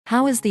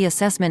How is the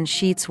assessment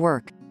sheets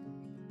work?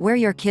 Where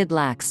your kid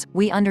lacks,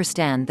 we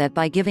understand that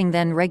by giving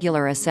them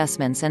regular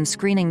assessments and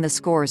screening the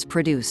scores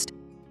produced.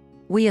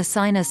 We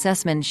assign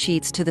assessment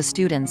sheets to the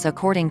students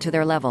according to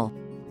their level.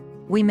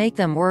 We make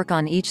them work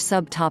on each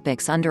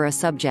subtopics under a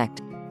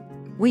subject.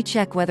 We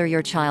check whether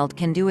your child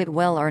can do it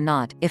well or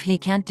not. If he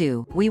can't do,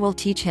 we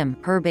will teach him,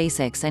 her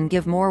basics and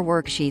give more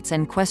worksheets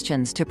and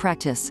questions to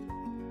practice.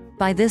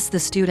 By this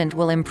the student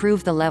will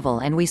improve the level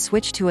and we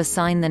switch to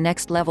assign the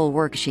next level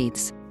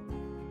worksheets.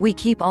 We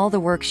keep all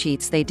the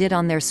worksheets they did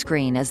on their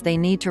screen as they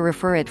need to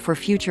refer it for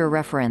future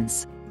reference.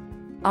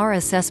 Our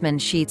assessment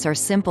sheets are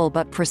simple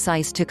but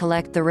precise to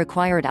collect the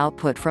required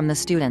output from the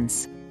students.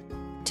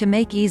 To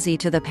make easy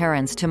to the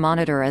parents to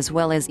monitor as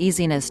well as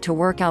easiness to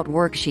work out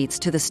worksheets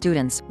to the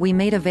students, we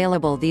made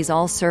available these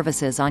all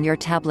services on your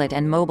tablet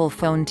and mobile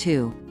phone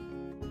too.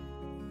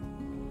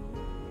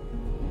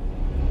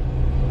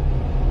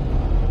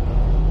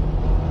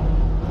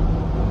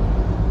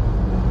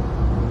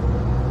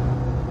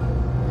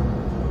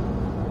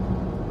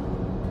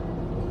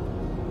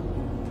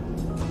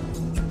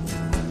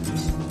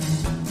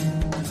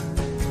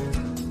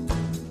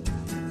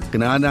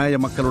 ജ്ഞാനായ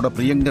മക്കളുടെ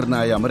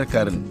പ്രിയങ്കരനായ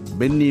അമരക്കാരൻ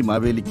Benny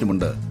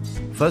മാവേലിക്കുമുണ്ട്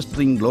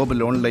first global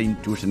online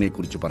ട്യൂഷനെ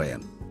കുറിച്ച് പറയാൻ.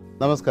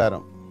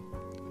 നമസ്കാരം.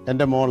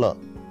 എൻ്റെ മോള്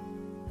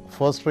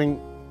first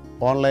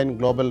online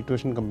global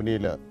tuition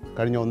കമ്പനിയിൽ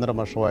കഴിഞ്ഞ 1.5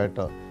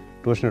 വർഷമായിട്ട്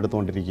ട്യൂഷൻ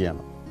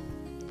എടുത്തുകൊണ്ടിരിക്കുകയാണ്.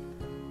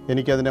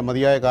 എനിക്കതിൻ്റെ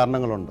മതിയായ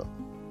കാരണങ്ങളുണ്ട്.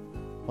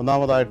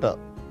 ഒന്നാമതായിട്ട്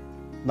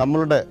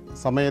നമ്മളുടെ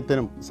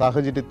സമയത്തിനും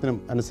സാഹചര്യത്തിനും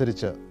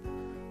അനുസരിച്ച്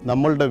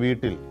നമ്മളുടെ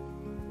വീട്ടിൽ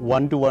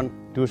 1-to-1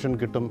 ട്യൂഷൻ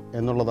കിട്ടും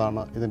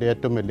എന്നുള്ളതാണ് ഇതിൻ്റെ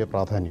ഏറ്റവും വലിയ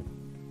പ്രാധാന്യം.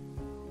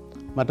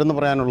 മറ്റൊന്ന്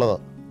പറയാനുള്ളത്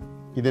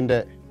ഇതിൻ്റെ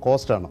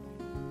കോസ്റ്റാണ്.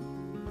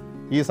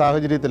 ഈ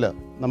സാഹചര്യത്തിൽ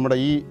നമ്മുടെ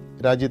ഈ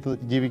രാജ്യത്ത്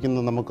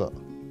ജീവിക്കുന്ന നമുക്ക്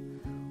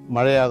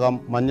മഴയാകാം,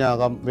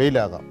 മഞ്ഞാകാം,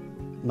 വെയിലാകാം,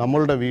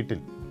 നമ്മളുടെ വീട്ടിൽ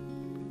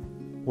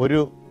ഒരു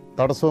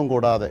തടസ്സവും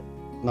കൂടാതെ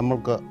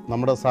നമ്മൾക്ക്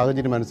നമ്മുടെ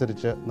സാഹചര്യം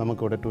അനുസരിച്ച്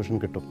നമുക്കിവിടെ ട്യൂഷൻ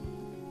കിട്ടും.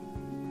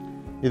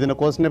 ഇതിൻ്റെ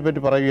കോസ്റ്റിനെ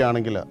പറ്റി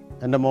പറയുകയാണെങ്കിൽ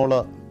എൻ്റെ മോള്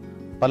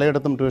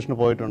പലയിടത്തും ട്യൂഷന്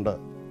പോയിട്ടുണ്ട്.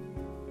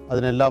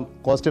 അതിനെല്ലാം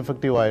കോസ്റ്റ്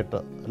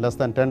എഫക്റ്റീവായിട്ട് less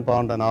than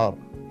 £10 an hour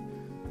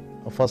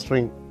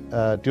first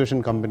tuition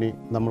company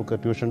നമ്മൾക്ക്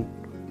ട്യൂഷൻ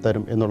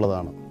തരും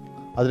എന്നുള്ളതാണ്.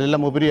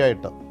 അതിലെല്ലാം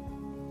ഉപരിയായിട്ട്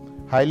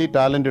ഹൈലി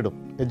ടാലൻറ്റഡും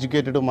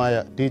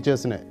എഡ്യൂക്കേറ്റഡുമായ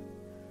ടീച്ചേഴ്സിനെ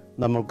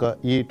നമുക്ക്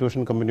ഈ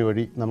ട്യൂഷൻ കമ്പനി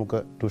വഴി നമുക്ക്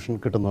ട്യൂഷൻ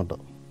കിട്ടുന്നുണ്ട്.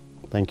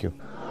 Thank you.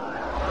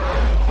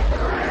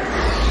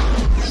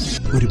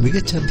 ഒരു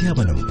മികച്ച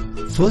അധ്യാപനം.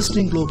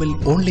 ഫസ്റ്റ് ഗ്ലോബൽ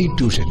ഓൺലൈൻ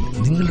ട്യൂഷൻ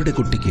നിങ്ങളുടെ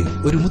കുട്ടിക്ക്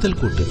ഒരു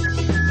മുതൽക്കൂട്ട്.